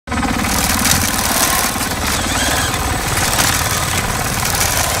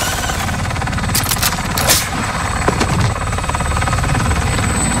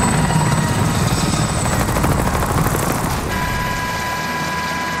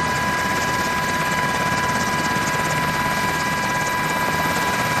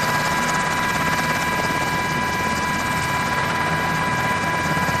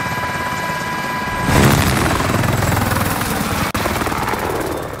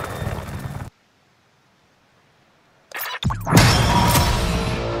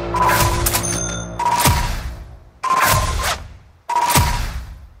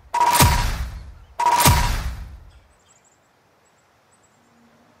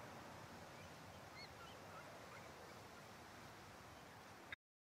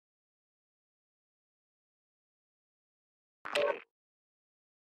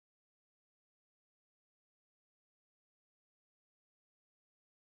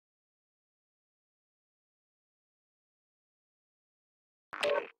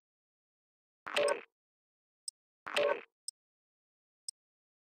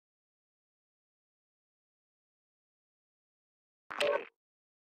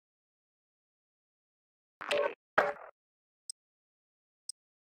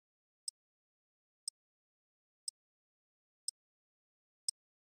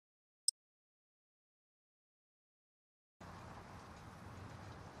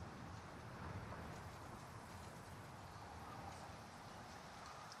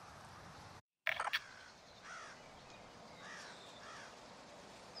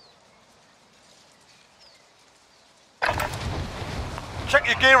Check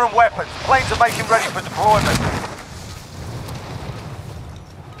your gear and weapons. Planes are making ready for deployment.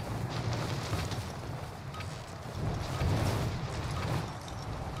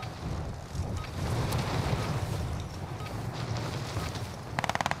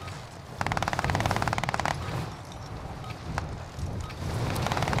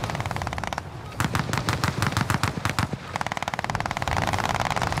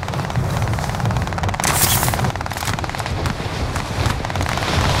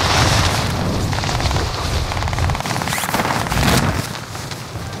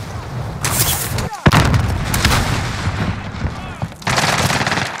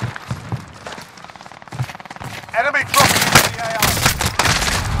 Enemy dropping into the AO.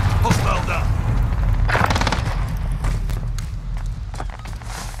 Hostile down.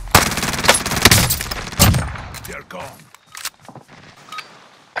 They're gone.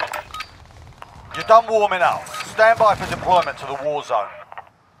 You're done warming up. Stand by for deployment to the war zone.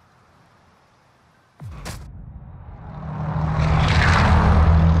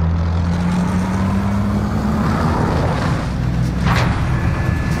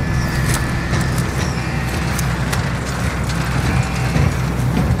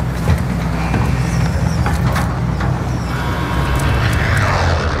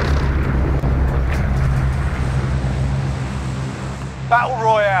 Battle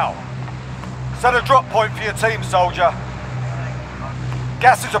Royale. Set a drop point for your team, soldier.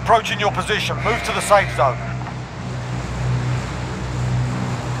 Gas is approaching your position. Move to the safe zone.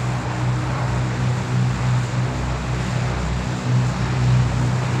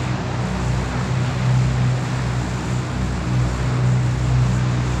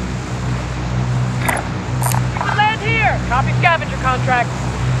 You can land here. Copy scavenger contract.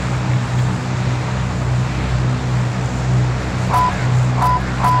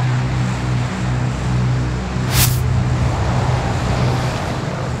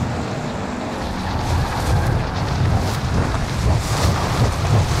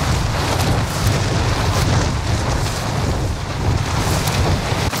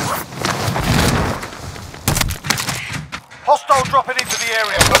 Hostile dropping into the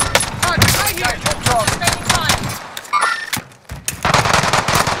area. Right here. Stay fine.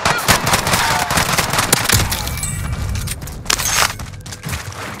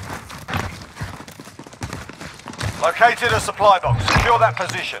 Located a supply box. Secure that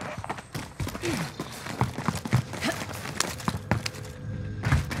position.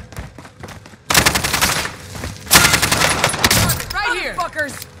 Right here.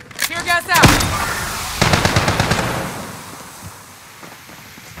 Fuckers. Tear gas out.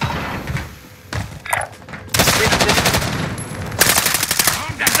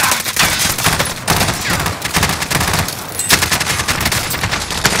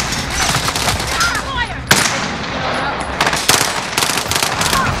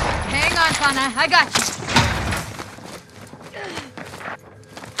 Hang on, Connor. I got you.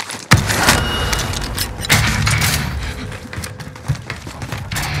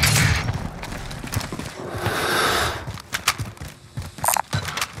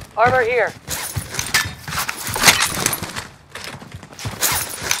 Armor here.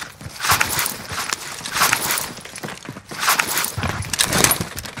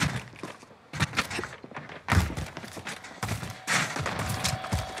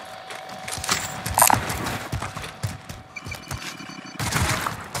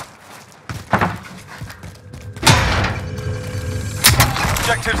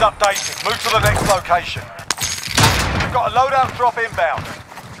 Objectives updated. Move to the next location. You've got a loadout drop inbound.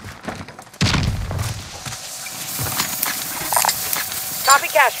 Copy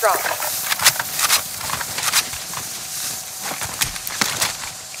cash drop.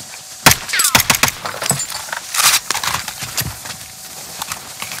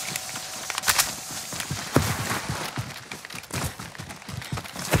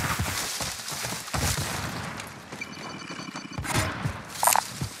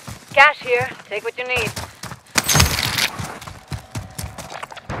 Cash here. Take what you need.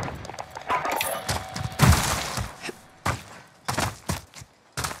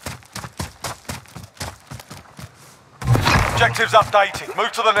 Objectives updated.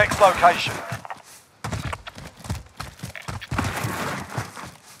 Move to the next location.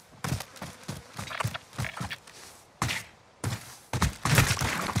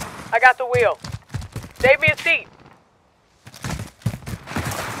 I got the wheel. Save me a seat.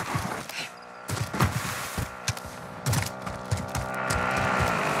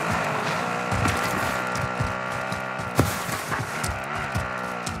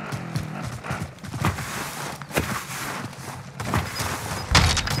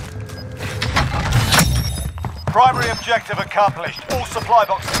 Primary Objective accomplished. All supply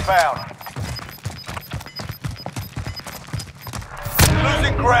boxes found.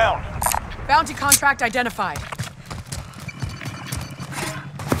 Losing ground. Bounty contract identified.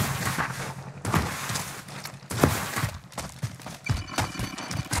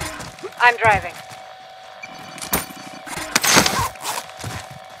 I'm driving.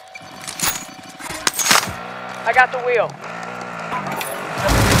 I got the wheel.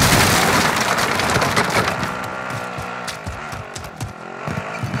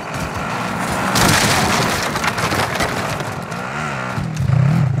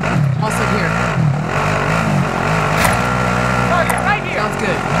 Also here. Target right here. Sounds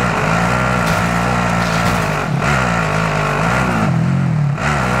good.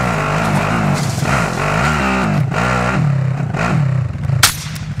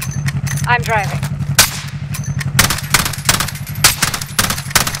 I'm driving.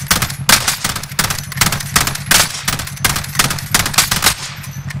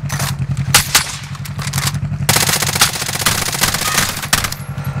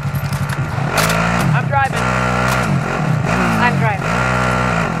 I'm driving. I'm driving.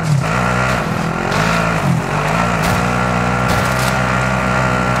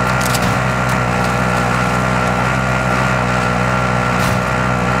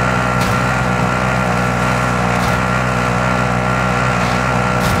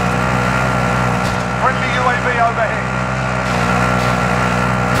 Friendly UAV overhead.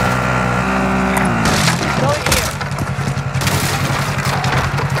 Going here.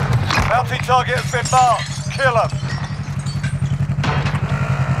 Bounty target has been marked. Kill them.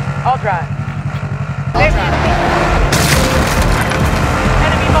 I'll drive.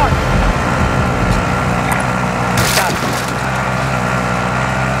 Enemy marked. Got it.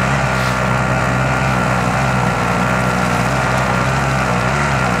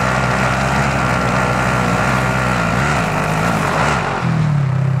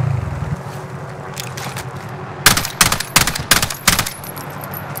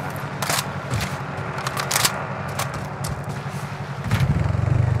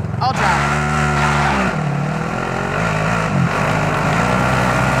 I'll drive.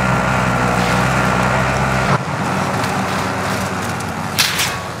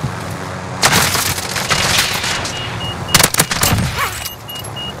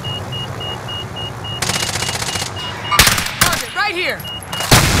 Target right here.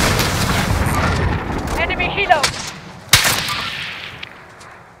 Enemy helo.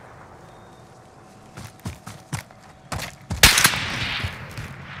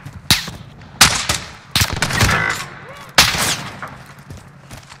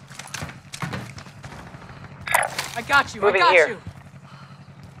 I got you. Moving I got here. you.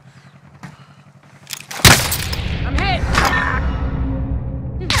 I'm hit.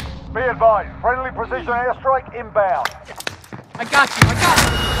 Be advised. Friendly precision airstrike inbound. I got you. I got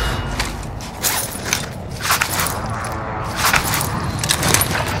you.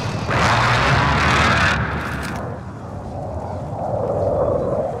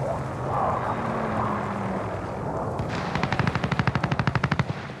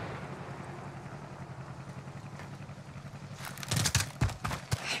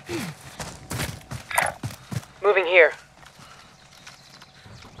 Moving here.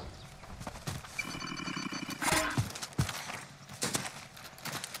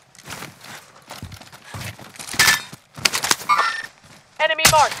 Enemy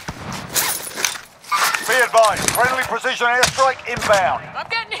marked. Be advised. Friendly precision airstrike inbound. I'm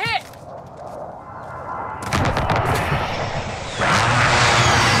getting hit.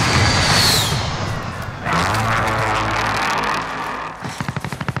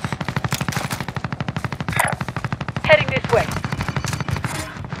 Heading this way.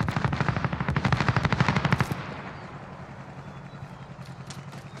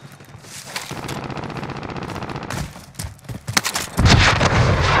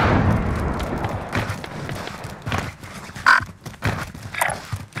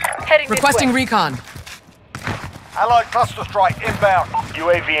 Heading Requesting this way. recon. Allied cluster strike inbound.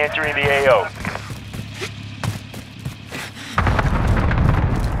 UAV entering the AO.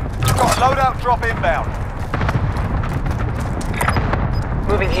 Got a loadout drop inbound.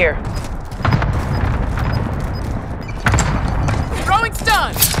 Moving here. Throwing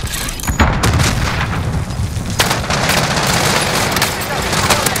stun.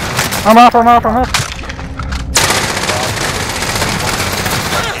 I'm off.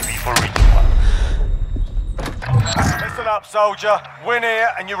 Listen up, soldier. Win here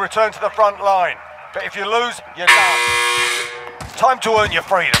and you return to the front line. But if you lose, you're done. Time to earn your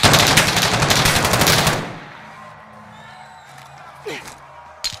freedom.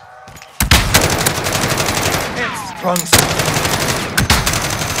 Hits. Runs. Going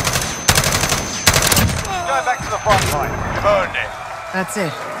back to the front line. You've earned it. That's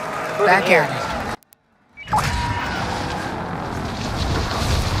it. Moving Back here. at it.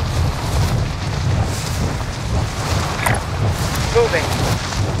 Moving.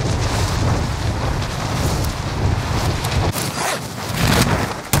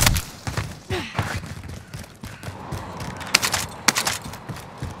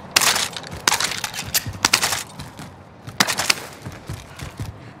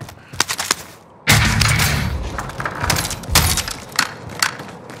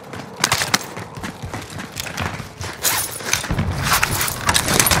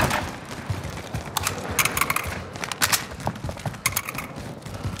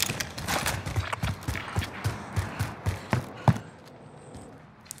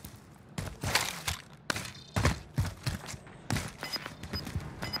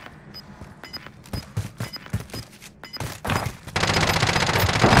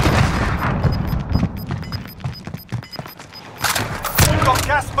 Got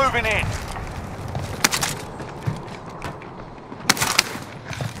gas moving in.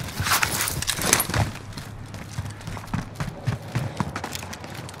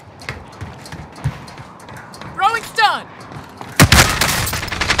 Throwing stun!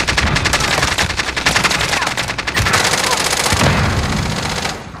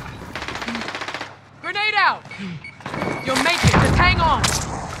 Grenade out! You'll make it, just hang on!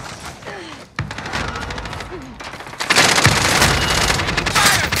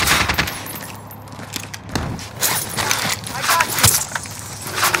 I got you!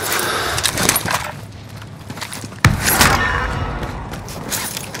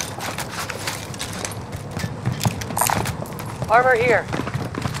 Armor here.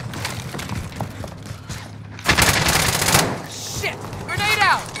 Shit! Grenade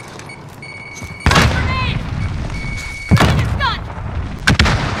out! Grenade! Grenade is done!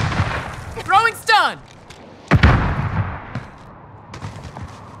 Throwing stun!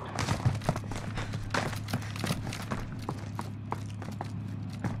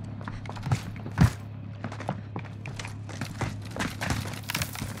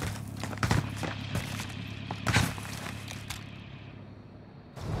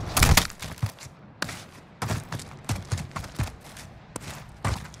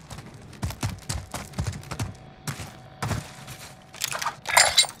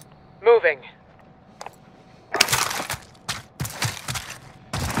 Moving.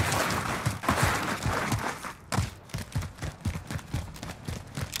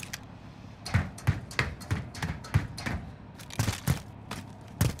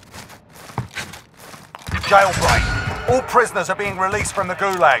 Jailbreak. All prisoners are being released from the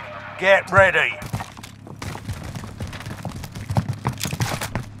Gulag. Get ready.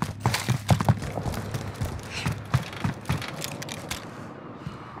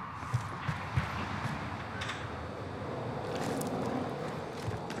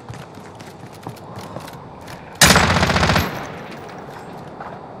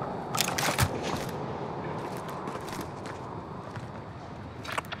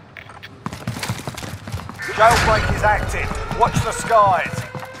 Jailbreak is active. Watch the skies.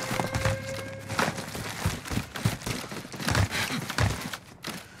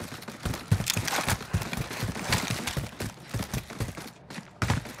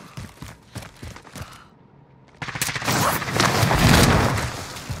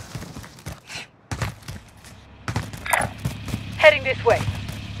 Heading this way.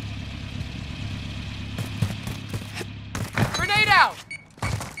 Grenade out!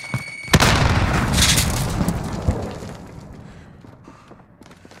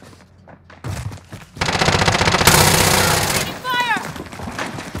 Taking fire!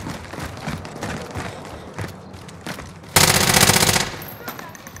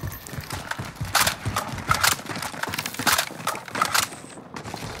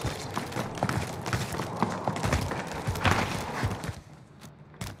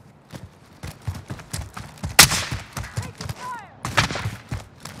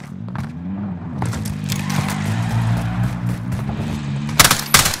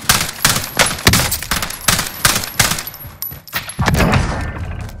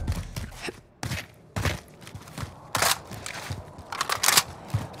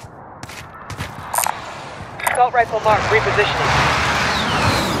 Assault rifle mark. Repositioning.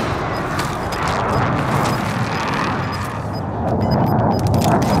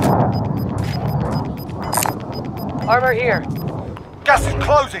 Armor here. Gas is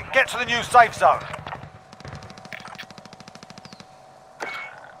closing. Get to the new safe zone.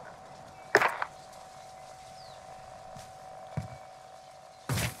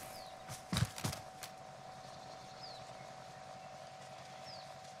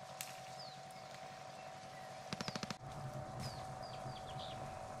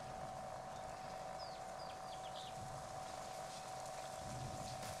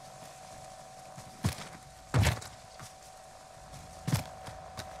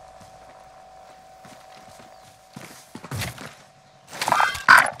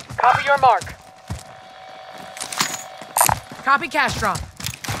 Copy your mark. Copy cash drop.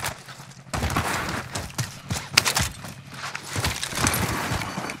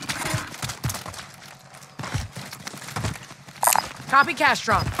 Copy cash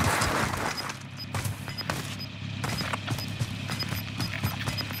drop.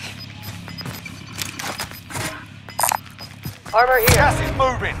 Armor here. Gas is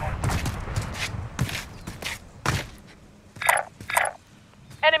moving.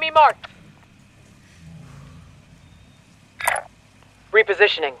 Enemy marked.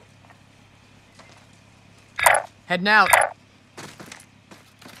 Repositioning. Heading out.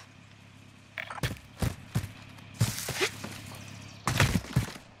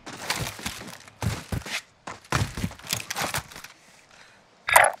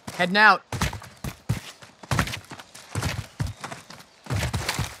 Heading out.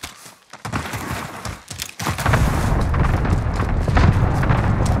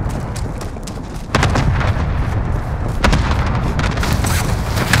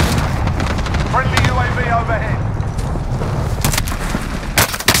 Friendly UAV overhead.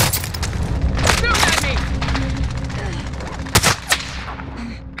 Shoot at me!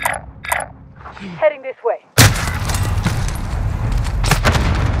 Heading this way.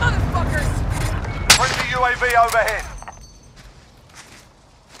 Motherfuckers! Friendly UAV overhead.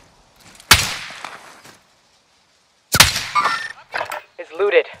 Is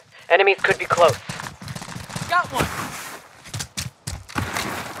looted. Enemies could be close. Got one!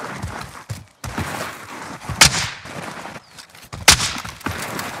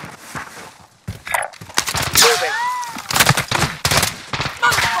 Moving.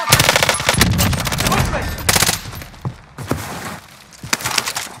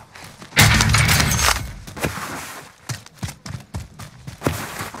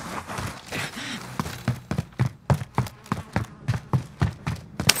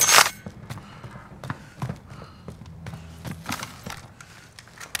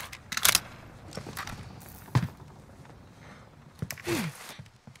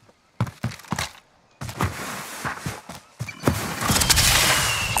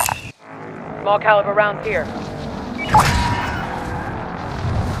 Small caliber rounds here.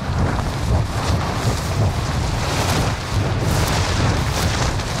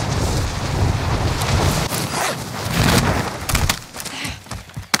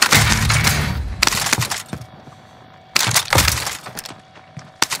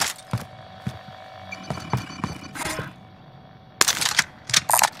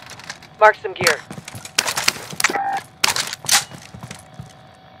 Mark some gear.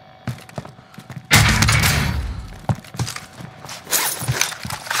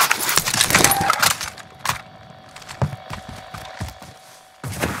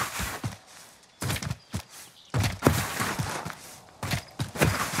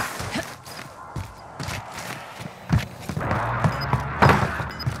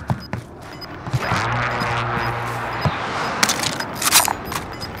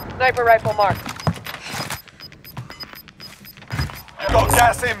 Sniper rifle marked. Got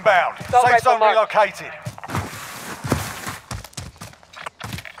gas inbound. Assault Safe rifle zone marked. relocated.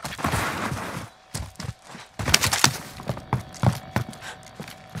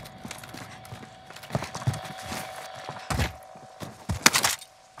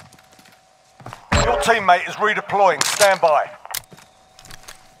 Your teammate is redeploying. Stand by.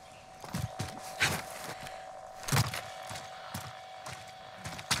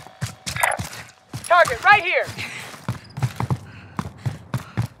 Target right here.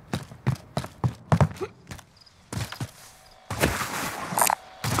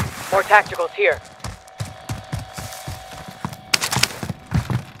 More tacticals here.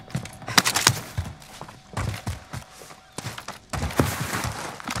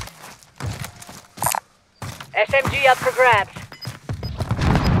 SMG up for grabs.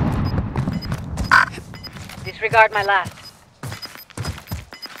 Disregard my last.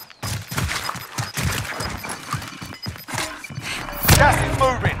 Gas is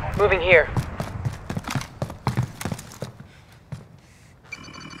moving. Moving here.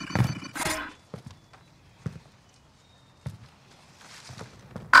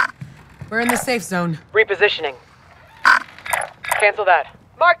 We're in the safe zone. Repositioning. Cancel that.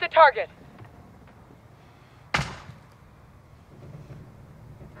 Mark the target.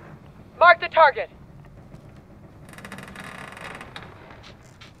 Mark the target.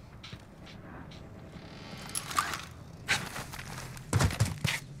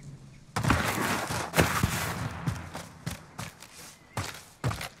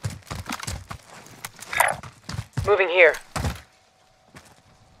 Moving here.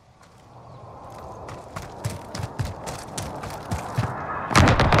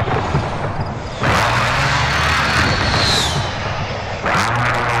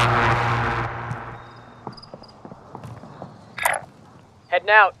 Heading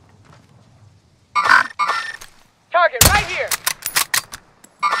out. Target right here.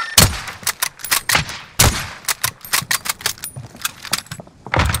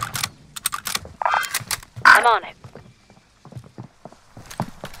 I'm on it.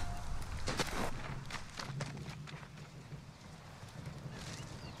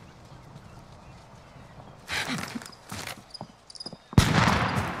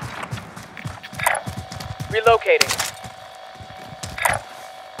 Relocating.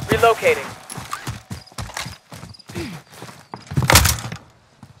 Relocating.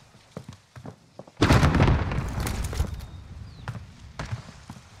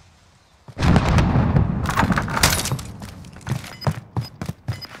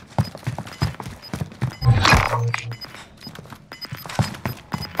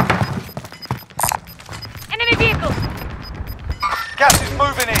 Enemy vehicle! Gas is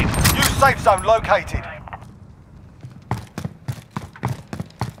moving in. New safe zone located.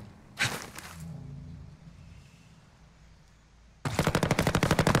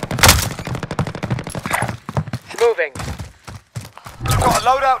 Moving. You've got a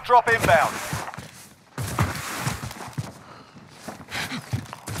loadout drop inbound.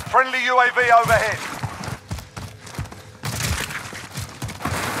 Friendly UAV overhead.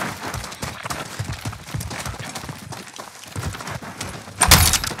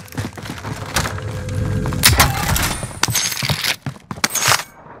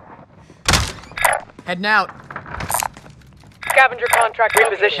 Heading out. Scavenger contract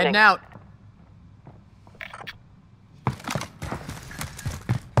repositioning. Heading out.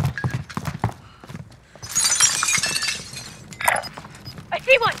 I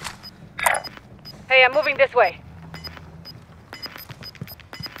see one! Hey, I'm moving this way.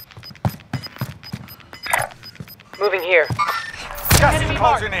 Moving here. Gas is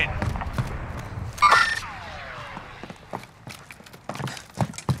closing in.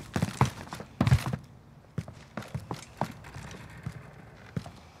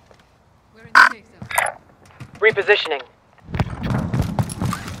 We're in the safe zone. Repositioning.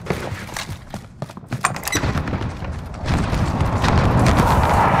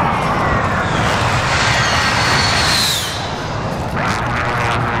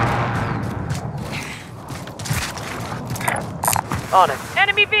 On it.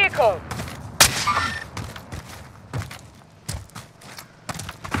 Enemy vehicle!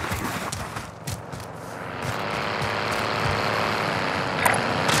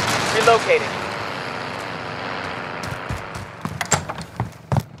 Relocating.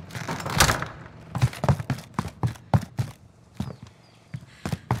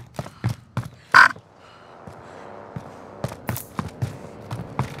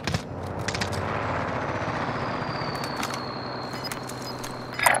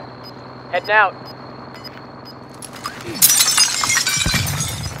 Heading out.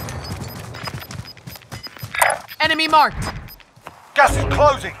 Enemy marked. Gas is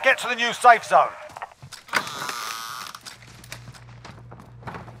closing. Get to the new safe zone.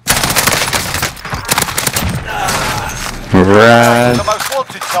 Right. The most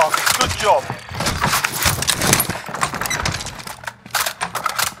wanted target. Good job.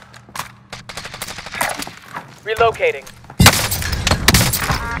 Relocating.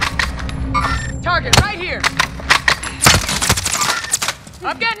 Target right here.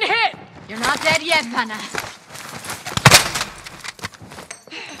 I'm getting hit. You're not dead yet, Vanna.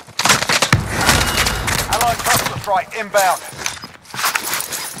 Allied cluster strike inbound.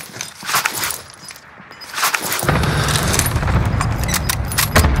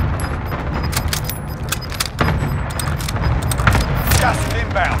 Gas is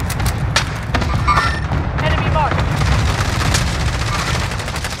inbound. Enemy marked.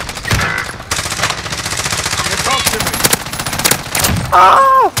 Talk to me.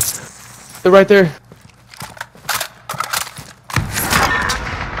 They're right there.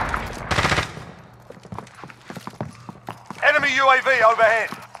 Enemy UAV overhead.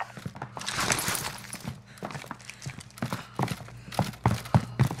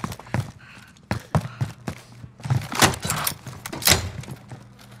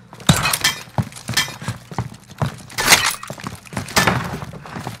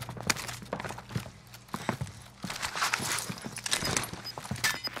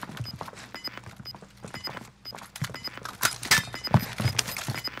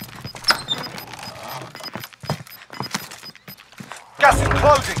 Gas is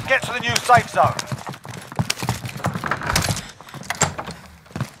closing. Get to the new safe zone.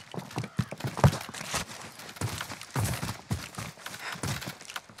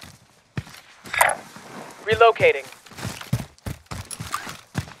 Relocating.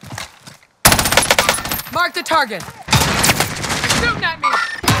 Mark the target. Shooting at me.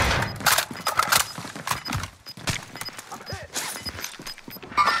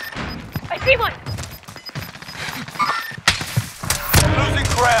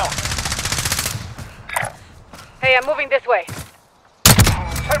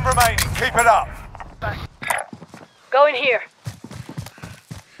 10 remaining. Keep it up. Go in here.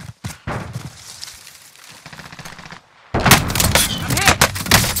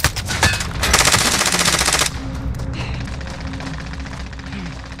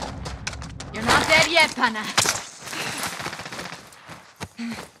 You're not dead yet, Pana.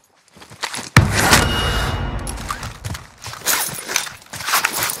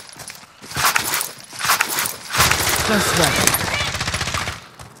 Don't sweat.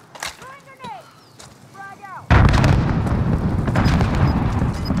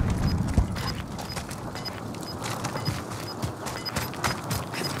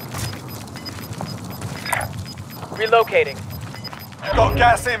 Relocating. You've got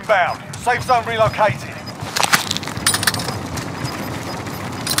gas inbound. Safe zone relocated.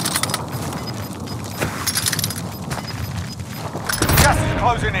 Gas is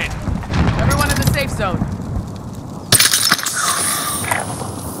closing in. Everyone in the safe zone.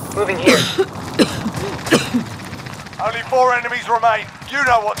 Moving here. Only 4 enemies remain. You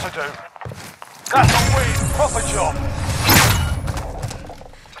know what to do. That's a win. Proper job.